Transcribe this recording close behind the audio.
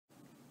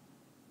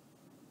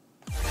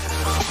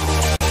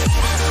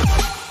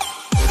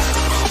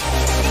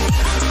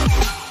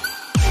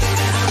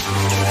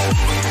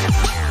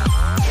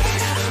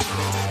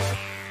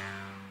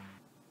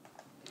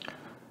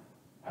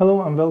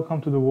Hello and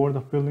welcome to the world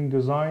of building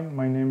design.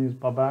 My name is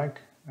Babak,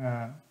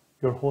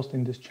 your host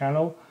in this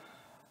channel.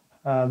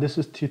 This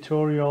is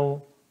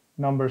tutorial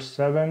number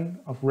 7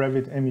 of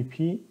Revit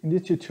MEP. In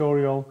this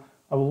tutorial,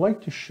 I would like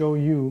to show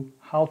you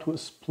how to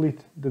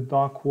split the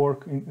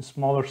ductwork in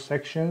smaller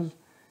sections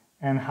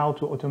and how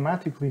to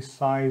automatically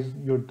size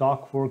your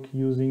ductwork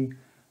using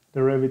the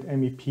Revit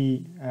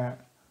MEP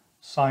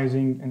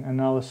sizing and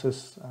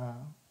analysis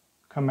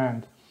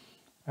command.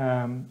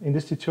 In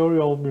this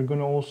tutorial, we're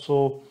going to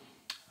also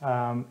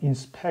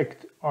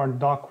inspect our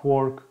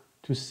ductwork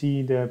to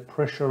see the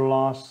pressure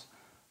loss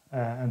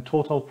and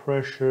total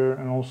pressure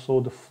and also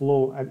the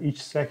flow at each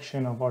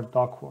section of our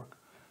ductwork.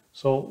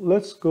 So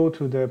let's go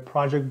to the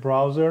project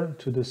browser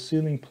to the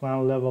ceiling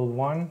plan level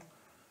 1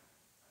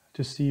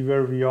 to see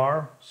where we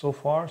are so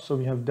far. So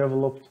we have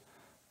developed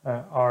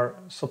our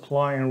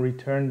supply and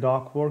return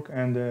ductwork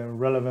and the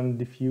relevant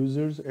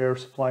diffusers, air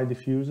supply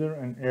diffuser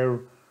and air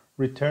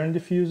return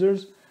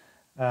diffusers.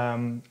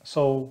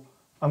 So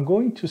I'm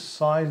going to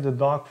size the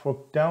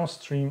ductwork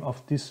downstream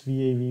of this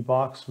VAV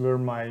box where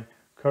my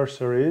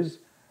cursor is,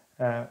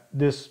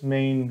 this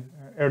main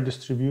air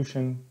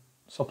distribution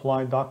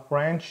supply duct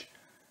branch,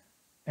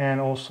 and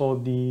also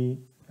the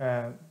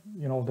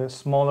the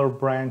smaller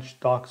branch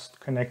ducts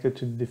connected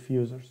to the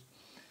diffusers.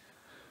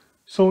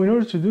 So in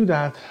order to do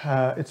that,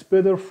 it's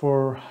better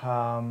for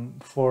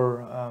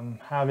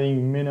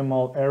having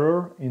minimal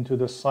error into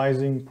the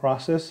sizing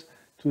process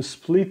to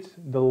split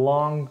the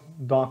long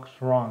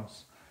duct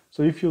runs.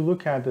 So if you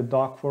look at the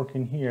ductwork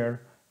in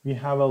here, we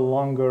have a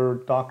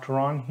longer duct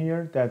run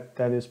here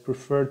that is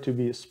preferred to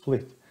be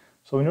split.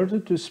 So in order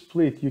to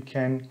split, you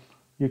can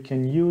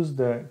use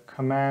the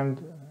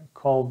command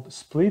called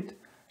split,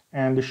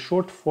 and the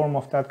short form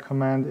of that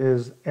command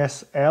is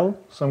SL.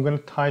 So I'm going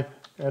to type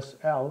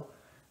SL,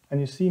 and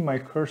you see my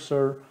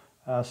cursor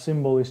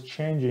symbol is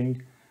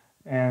changing,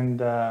 and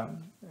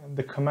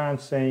the command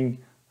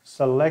saying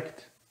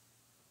select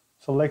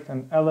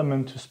an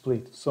element to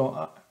split.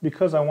 So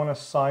because I want to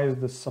size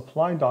the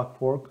supply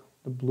ductwork,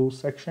 the blue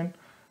section,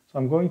 so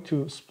I'm going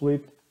to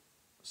split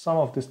some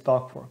of this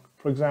ductwork.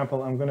 For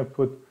example, I'm going to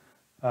put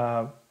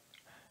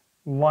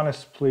one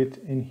split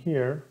in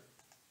here.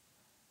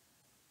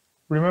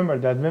 Remember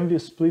that when we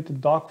split the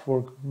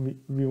ductwork,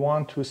 we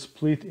want to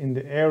split in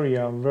the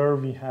area where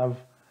we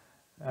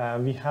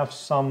have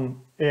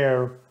some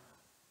air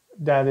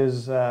that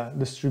is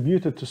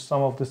distributed to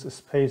some of these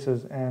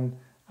spaces, and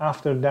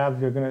after that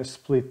we're going to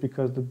split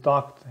because the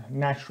duct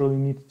naturally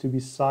needs to be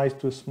sized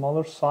to a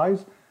smaller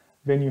size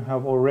when you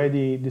have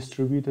already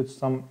distributed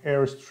some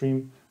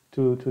airstream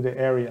to the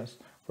areas.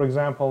 For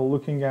example,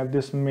 looking at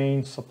this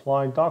main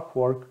supply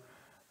ductwork,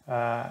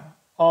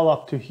 all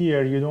up to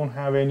here you don't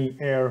have any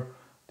air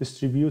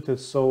distributed.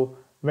 So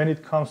when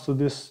it comes to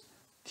this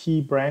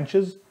T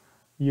branches,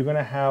 you're going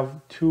to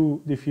have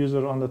two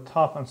diffusers on the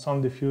top and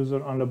some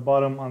diffuser on the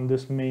bottom on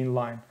this main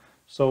line.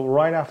 So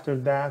right after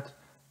that,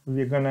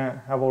 we're going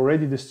to have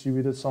already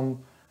distributed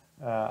some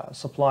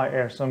supply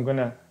air. So I'm going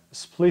to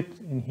split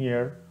in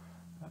here.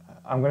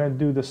 I'm going to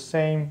do the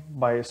same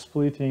by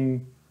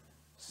splitting,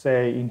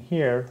 say, in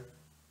here,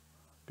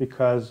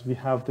 because we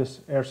have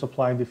this air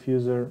supply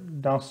diffuser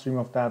downstream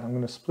of that. I'm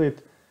going to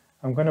split.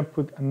 I'm going to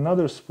put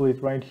another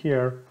split right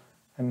here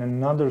and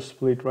another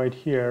split right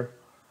here.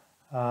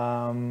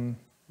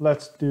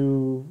 Let's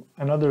do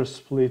another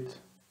split,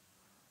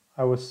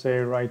 I would say,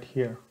 right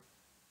here.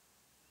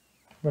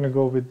 I'm going to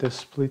go with the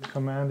split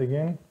command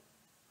again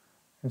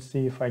and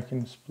see if I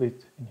can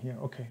split in here.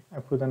 Okay, I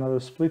put another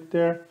split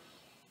there.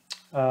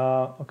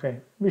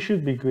 Okay, we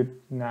should be good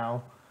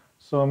now.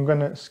 So I'm going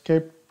to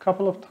escape a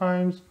couple of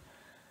times.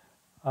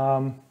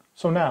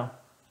 So now,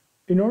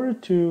 in order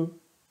to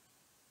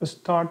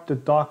start the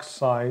duct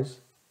size,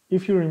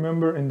 if you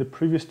remember in the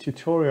previous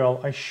tutorial,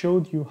 I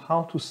showed you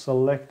how to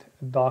select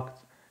a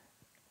duct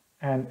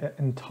and an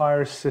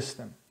entire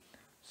system.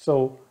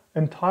 So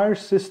entire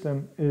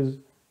system is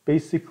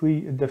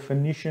basically a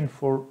definition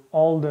for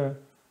all the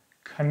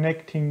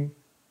connecting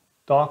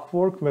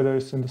ductwork, whether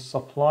it's in the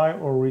supply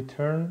or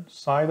return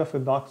side of a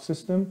duct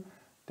system,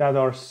 that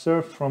are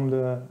served from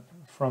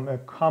a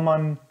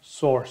common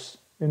source.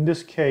 In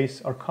this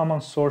case, our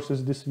common source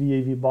is this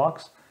VAV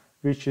box,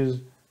 which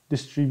is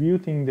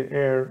distributing the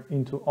air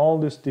into all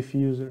these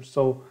diffusers.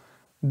 So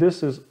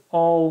this is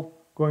all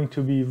going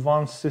to be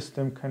one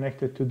system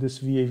connected to this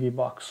VAV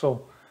box.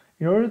 So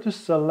in order to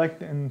select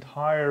the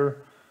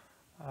entire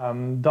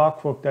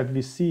ductwork that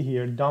we see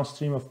here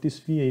downstream of this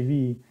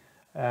VAV,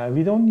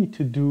 we don't need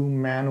to do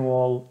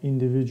manual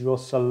individual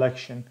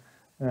selection.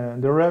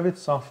 The Revit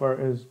software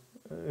is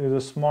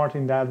smart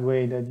in that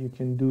way that you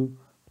can do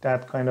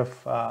that kind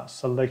of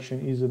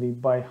selection easily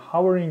by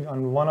hovering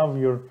on one of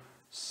your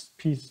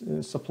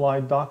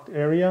supply duct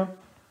area,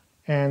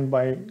 and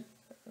by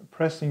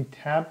pressing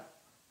tab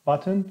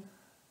button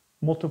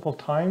multiple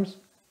times,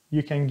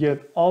 you can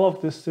get all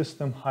of this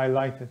system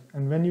highlighted.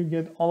 And when you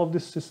get all of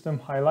this system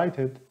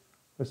highlighted,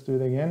 let's do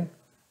it again.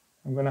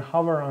 I'm going to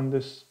hover on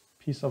this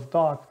piece of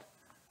duct,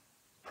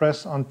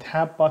 press on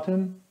tab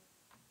button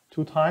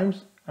 2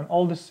 times, and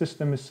all the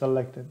system is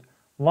selected.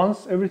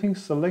 Once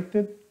everything's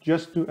selected,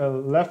 just do a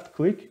left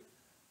click,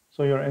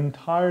 so your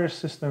entire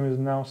system is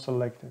now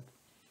selected.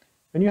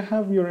 When you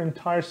have your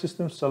entire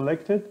system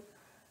selected,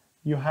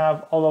 you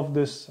have all of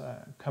this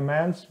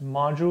commands,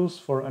 modules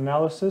for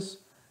analysis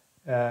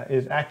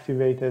is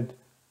activated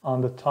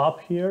on the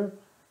top here.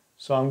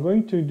 So I'm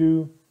going to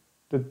do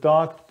the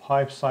duct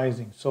pipe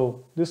sizing.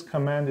 So this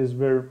command is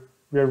where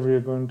we're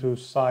going to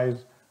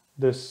size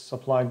this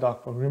supply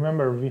ductwork.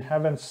 Remember, we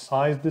haven't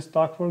sized this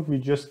ductwork, we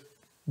just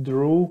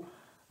drew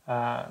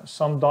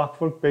some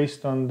ductwork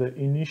based on the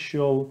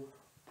initial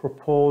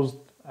proposed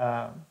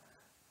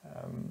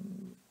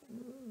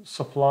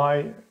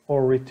supply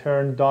or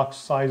return duct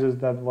sizes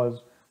that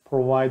was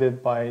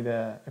provided by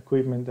the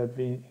equipment that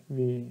we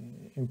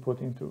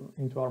input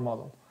into our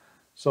model.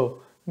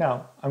 So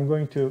now I'm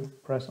going to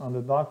press on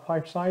the duct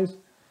pipe size.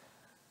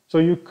 So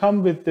you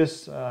come with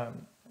this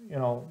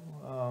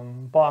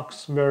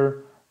box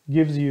where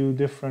gives you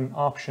different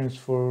options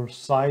for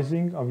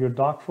sizing of your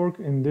ductwork.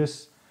 In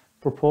this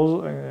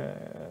proposal,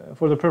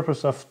 for the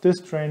purpose of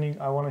this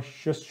training, I want to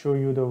just show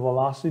you the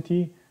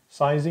velocity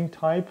sizing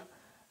type.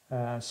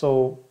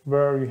 So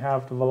where you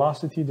have the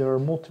velocity, there are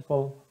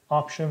multiple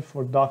options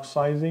for duct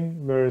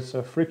sizing, where it's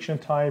a friction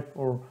type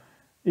or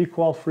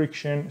equal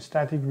friction,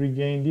 static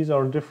regain. These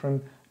are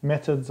different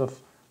methods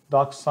of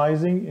duct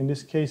sizing. In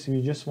this case,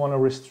 we just want to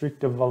restrict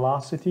the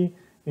velocity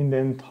in the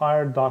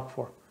entire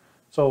ductwork.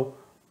 So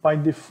by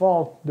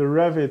default, the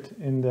Revit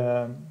in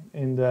the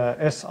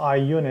SI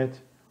unit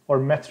or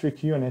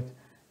metric unit,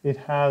 it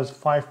has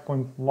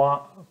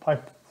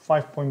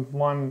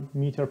 5.1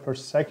 meter per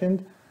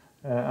second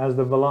as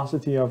the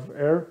velocity of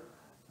air.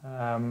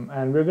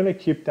 And we're going to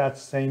keep that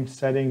same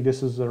setting.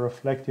 This is a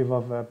reflective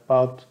of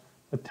about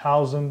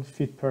 1,000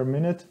 feet per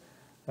minute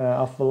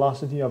of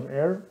velocity of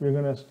air. We're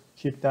going to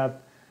keep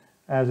that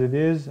as it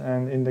is.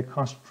 And in the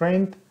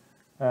constraint,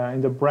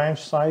 in the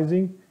branch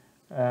sizing,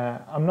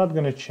 I'm not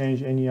going to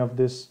change any of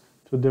this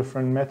to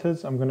different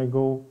methods. I'm going to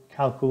go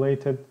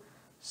calculated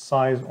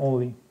size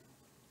only.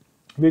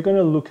 We're going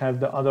to look at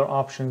the other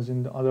options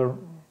in the other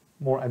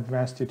more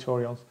advanced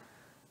tutorials.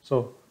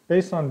 So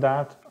based on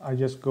that, I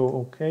just go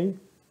OK.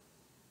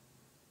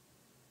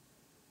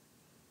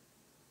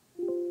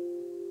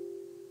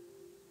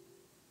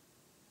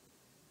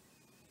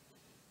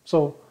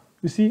 So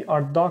you see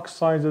our duct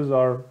sizes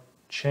are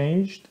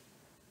changed,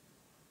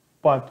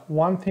 but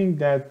one thing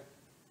that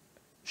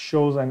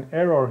shows an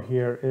error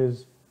here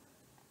is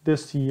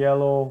this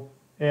yellow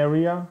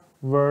area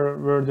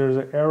where there's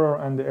an error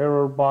and the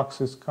error box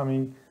is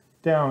coming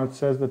down. It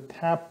says the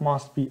tap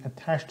must be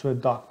attached to a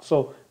duct.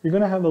 So we're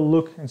going to have a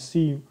look and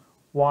see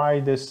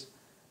why this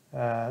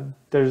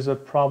there's a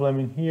problem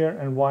in here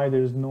and why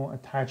there's no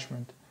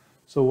attachment.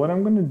 So what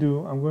I'm going to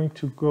do, I'm going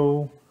to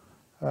go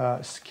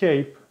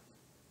escape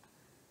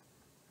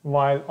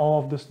while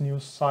all of these new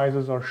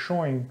sizes are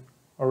showing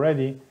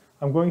already.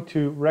 I'm going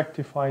to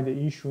rectify the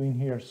issue in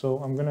here.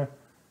 So I'm going to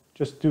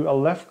just do a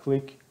left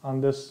click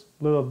on this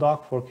little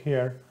ductwork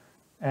here.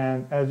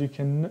 And as you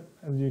can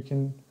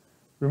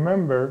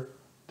remember,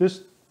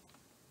 this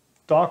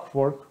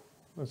ductwork,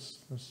 let's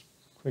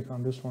click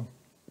on this one,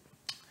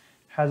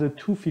 has a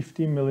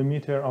 250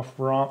 millimeter of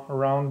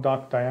round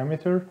duct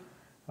diameter.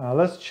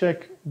 Let's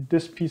check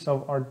this piece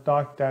of our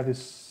duct that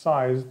is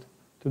sized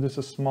to this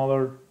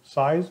smaller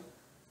size.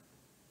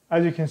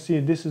 As you can see,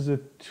 this is a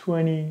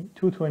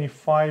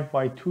 225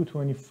 by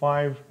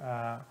 225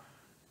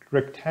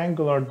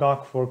 rectangular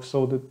ductwork.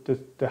 So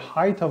the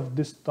height of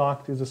this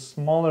duct is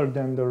smaller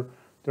than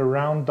the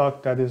round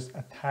duct that is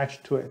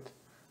attached to it.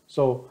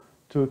 So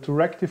to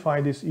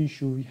rectify this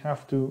issue, we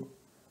have to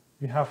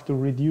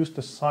reduce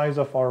the size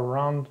of our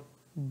round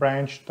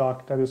branch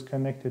duct that is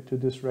connected to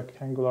this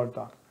rectangular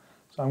duct.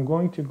 So I'm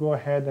going to go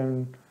ahead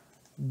and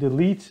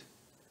delete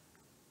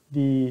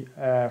the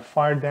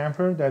fire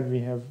damper that we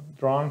have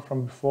drawn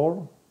from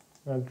before.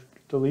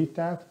 Delete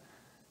that.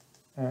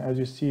 As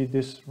you see,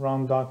 this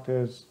round duct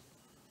is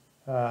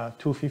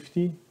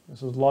 250.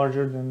 This is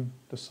larger than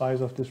the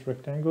size of this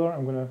rectangular.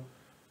 I'm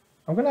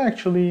gonna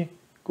actually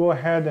go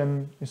ahead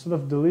and, instead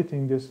of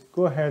deleting this,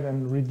 go ahead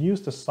and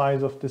reduce the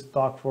size of this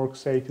ductwork,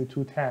 say to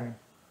 210.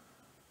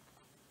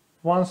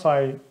 Once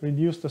I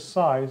reduce the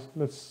size,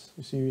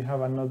 you see we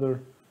have another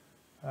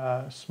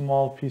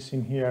small piece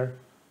in here,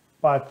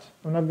 but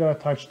I'm not going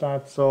to touch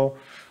that. So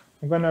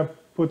I'm going to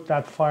put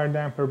that fire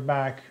damper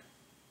back.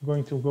 I'm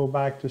going to go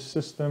back to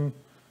system,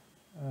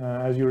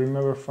 as you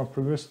remember from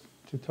previous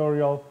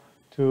tutorial,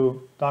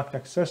 to duct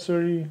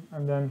accessory,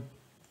 and then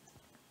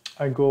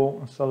I go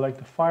and select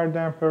the fire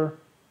damper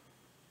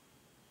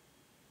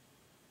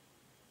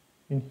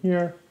in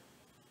here,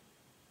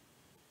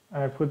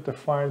 and I put the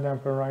fire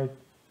damper right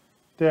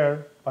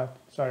there, but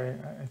sorry,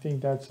 I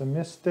think that's a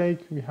mistake.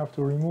 We have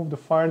to remove the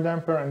fire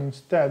damper, and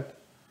instead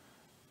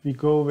we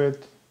go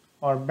with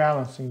our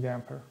balancing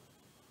damper.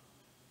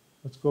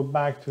 Let's go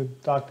back to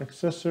duct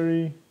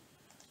accessory,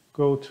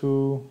 go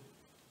to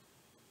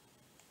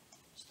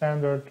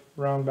standard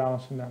round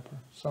balancing damper.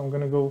 So I'm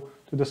going to go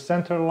to the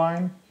center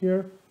line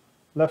here,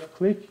 left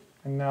click,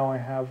 and now I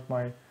have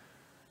my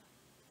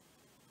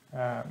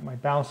my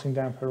bouncing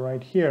damper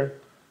right here.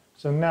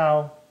 So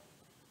now,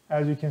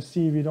 as you can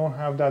see, we don't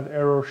have that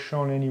error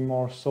shown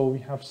anymore. So we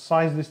have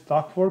sized this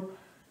ductwork,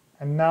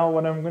 and now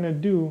what I'm going to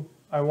do,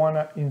 I want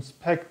to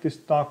inspect this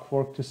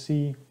ductwork to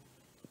see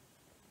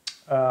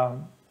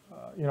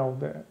you know,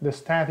 the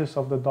status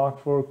of the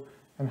ductwork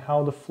and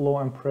how the flow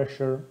and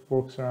pressure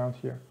works around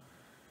here.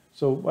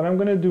 So what I'm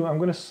going to do, I'm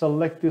going to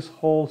select this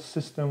whole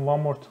system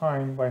one more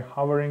time by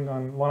hovering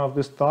on one of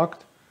this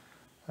duct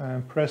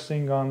and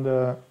pressing on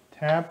the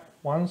tab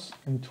once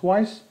and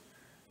twice.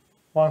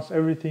 Once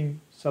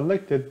everything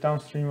selected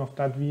downstream of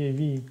that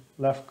VAV,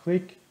 left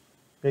click,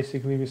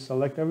 basically we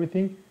select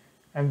everything,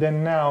 and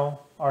then now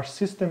our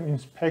system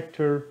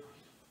inspector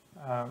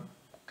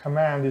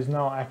command is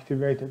now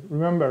activated.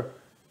 Remember,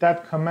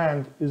 that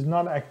command is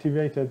not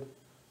activated.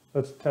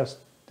 Let's test.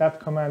 That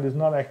command is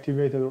not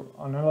activated,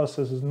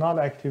 analysis is not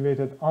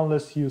activated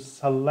unless you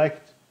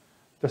select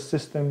the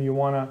system you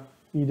want to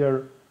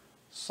either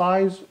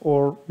size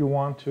or you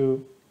want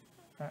to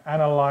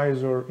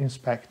analyze or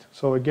inspect.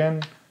 So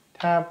again,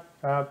 tab,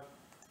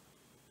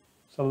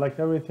 select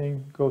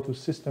everything, go to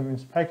System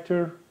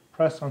Inspector,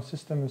 press on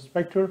System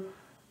Inspector.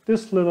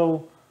 This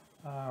little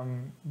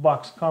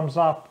box comes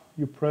up,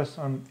 you press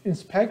on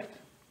Inspect.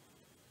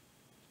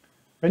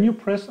 When you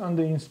press on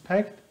the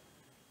Inspect,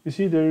 you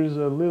see there is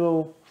a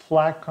little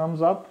flag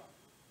comes up,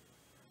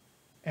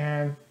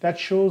 and that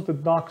shows the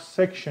duct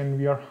section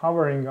we are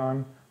hovering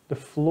on, the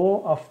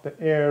flow of the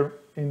air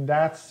in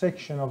that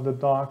section of the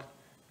duct,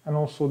 and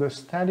also the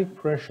static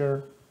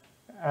pressure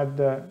at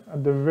the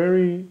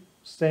very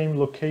same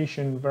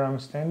location where I'm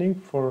standing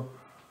for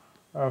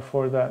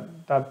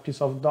that piece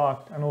of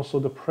duct, and also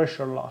the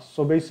pressure loss.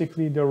 So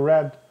basically the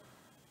red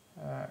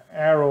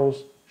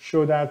arrows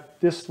show that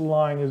this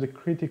line is a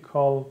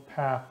critical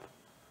path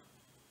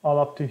all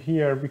up to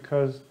here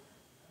because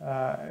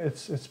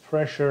its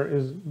pressure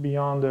is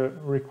beyond the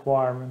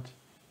requirement,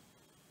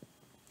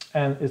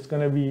 and it's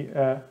going to be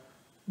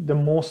the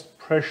most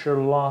pressure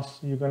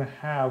loss you're going to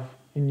have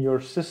in your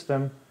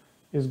system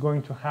is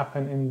going to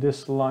happen in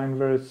this line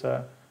where it's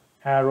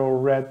arrow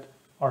red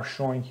are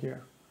showing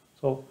here.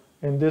 So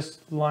in this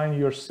line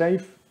you're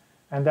safe,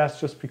 and that's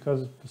just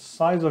because the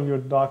size of your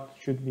duct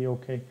should be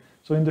okay.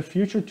 So in the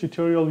future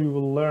tutorial you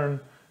will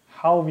learn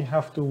how we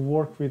have to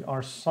work with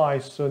our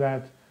size so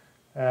that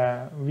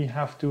we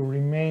have to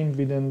remain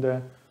within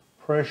the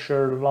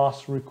pressure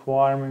loss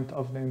requirement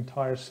of the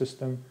entire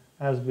system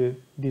as we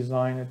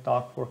design a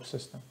ductwork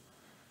system.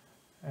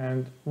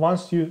 And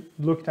once you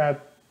looked at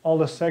all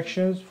the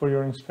sections for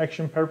your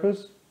inspection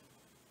purpose,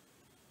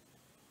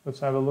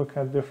 let's have a look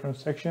at different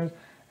sections.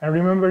 And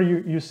remember,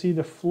 you see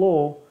the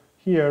flow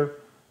here,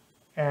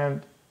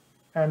 and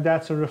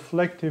that's a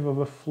reflective of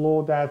a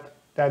flow that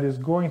is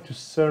going to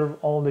serve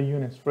all the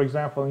units. For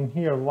example, in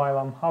here, while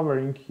I'm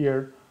hovering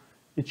here,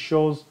 it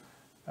shows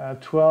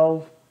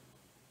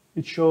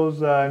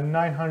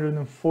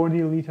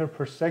 940 liter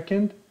per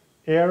second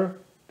air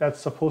that's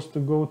supposed to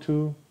go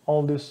to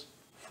all this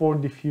 4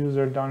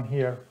 diffuser down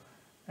here.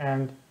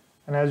 And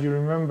as you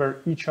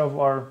remember, each of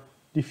our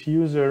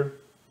diffuser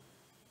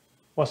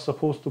was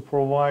supposed to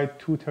provide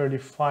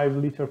 235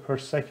 liter per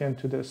second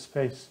to the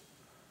space.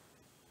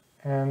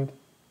 And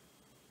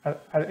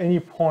at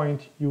any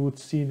point, you would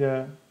see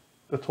the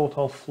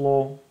total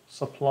flow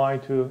supply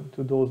to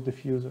those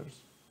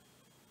diffusers.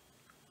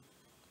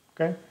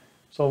 Okay,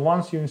 so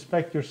once you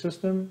inspect your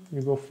system,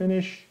 you go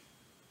finish,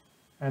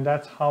 and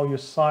that's how you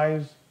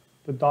size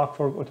the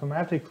ductwork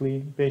automatically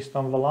based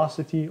on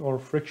velocity or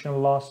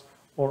friction loss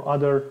or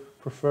other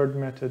preferred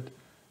method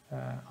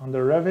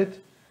under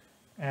Revit.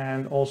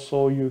 And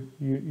also you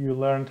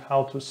learned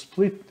how to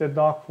split the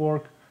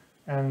ductwork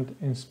and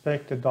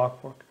inspect the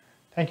ductwork.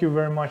 Thank you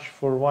very much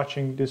for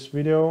watching this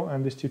video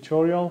and this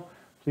tutorial.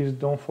 Please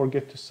don't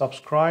forget to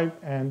subscribe,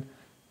 and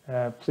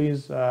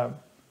please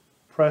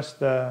press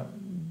the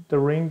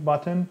ring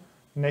button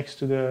next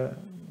to the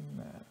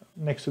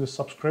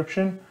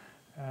subscription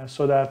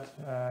so that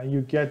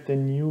you get the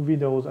new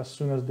videos as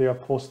soon as they are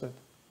posted.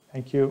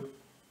 Thank you.